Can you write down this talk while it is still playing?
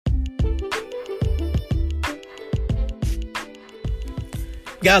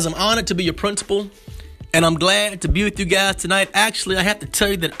Guys, I'm honored to be your principal, and I'm glad to be with you guys tonight. Actually, I have to tell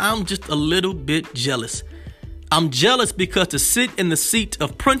you that I'm just a little bit jealous. I'm jealous because to sit in the seat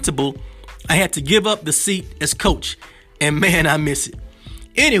of principal, I had to give up the seat as coach, and man, I miss it.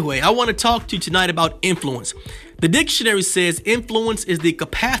 Anyway, I want to talk to you tonight about influence. The dictionary says influence is the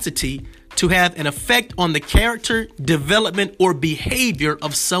capacity to have an effect on the character, development, or behavior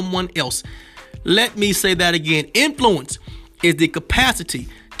of someone else. Let me say that again. Influence is the capacity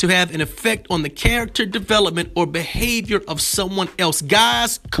to have an effect on the character, development, or behavior of someone else.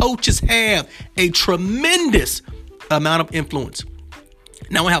 Guys, coaches have a tremendous amount of influence.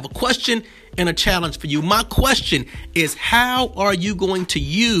 Now I have a question and a challenge for you. My question is, how are you going to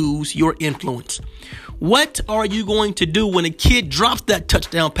use your influence? What are you going to do when a kid drops that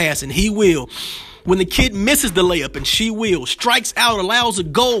touchdown pass, and he will? When the kid misses the layup, and she will. Strikes out, allows a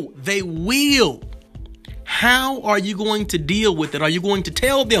goal, they will. How are you going to deal with it? Are you going to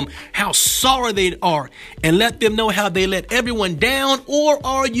tell them how sorry they are and let them know how they let everyone down? Or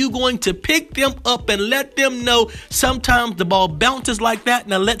are you going to pick them up and let them know sometimes the ball bounces like that?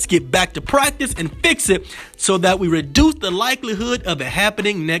 Now let's get back to practice and fix it so that we reduce the likelihood of it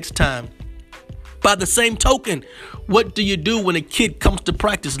happening next time. By the same token, what do you do when a kid comes to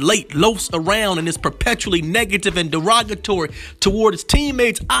practice late, loafs around, and is perpetually negative and derogatory toward his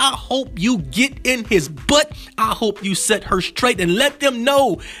teammates? I hope you get in his butt. I hope you set her straight and let them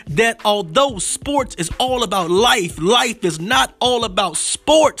know that although sports is all about life, life is not all about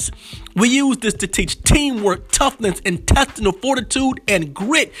sports. We use this to teach teamwork, toughness, intestinal fortitude, and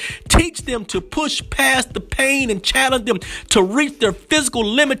grit. Teach them to push past the pain and challenge them to reach their physical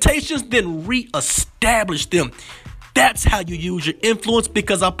limitations, then reestablish them. That's how you use your influence,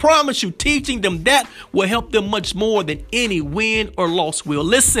 because I promise you, teaching them that will help them much more than any win or loss will.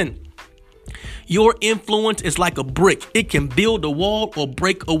 Listen, your influence is like a brick. It can build a wall or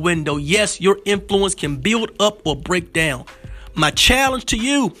break a window. Yes, your influence can build up or break down. My challenge to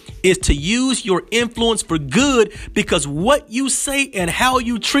you is to use your influence for good, because what you say and how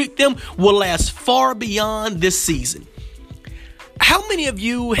you treat them will last far beyond this season. How many of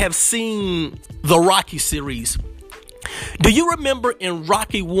you have seen the Rocky series? Do you remember in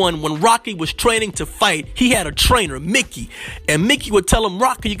Rocky 1 when Rocky was training to fight, he had a trainer, Mickey, and Mickey would tell him,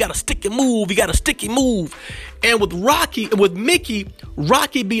 Rocky, you got to stick and move. You got to stick and move. And with Mickey,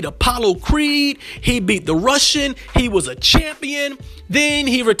 Rocky beat Apollo Creed. He beat the Russian. He was a champion. Then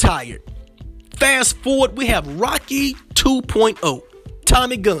he retired. Fast forward, we have Rocky 2.0,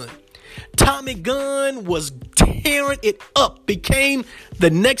 Tommy Gunn. Tommy Gunn was tearing it up, became the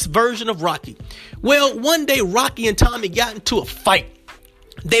next version of Rocky. Well, one day Rocky and Tommy got into a fight.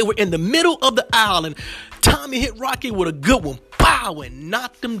 They were in the middle of the aisle, and Tommy hit Rocky with a good one. Pow, and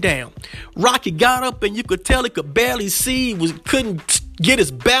knocked him down. Rocky got up, and you could tell he could barely see, couldn't get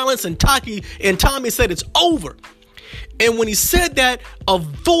his balance, and Tommy said, it's over. And when he said that, a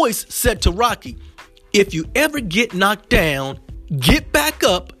voice said to Rocky, if you ever get knocked down, get back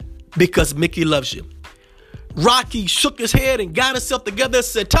up, because Mickey loves you. Rocky shook his head and got himself together and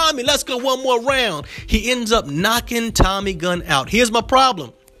said, Tommy, let's go one more round. He ends up knocking Tommy Gunn out. Here's my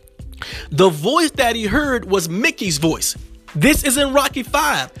problem. The voice that he heard was Mickey's voice. This is in Rocky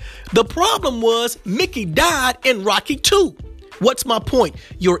 5. The problem was Mickey died in Rocky 2. What's my point?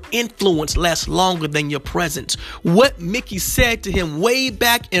 Your influence lasts longer than your presence. What Mickey said to him way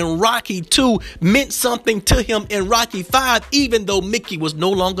back in Rocky 2 meant something to him in Rocky 5, even though Mickey was no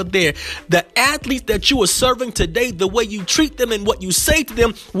longer there. The athletes that you are serving today, the way you treat them and what you say to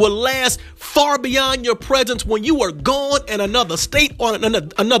them will last far beyond your presence. When you are gone in another state or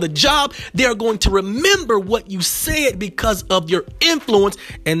another job, they're going to remember what you said because of your influence.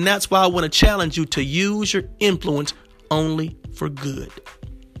 And that's why I want to challenge you to use your influence only for good.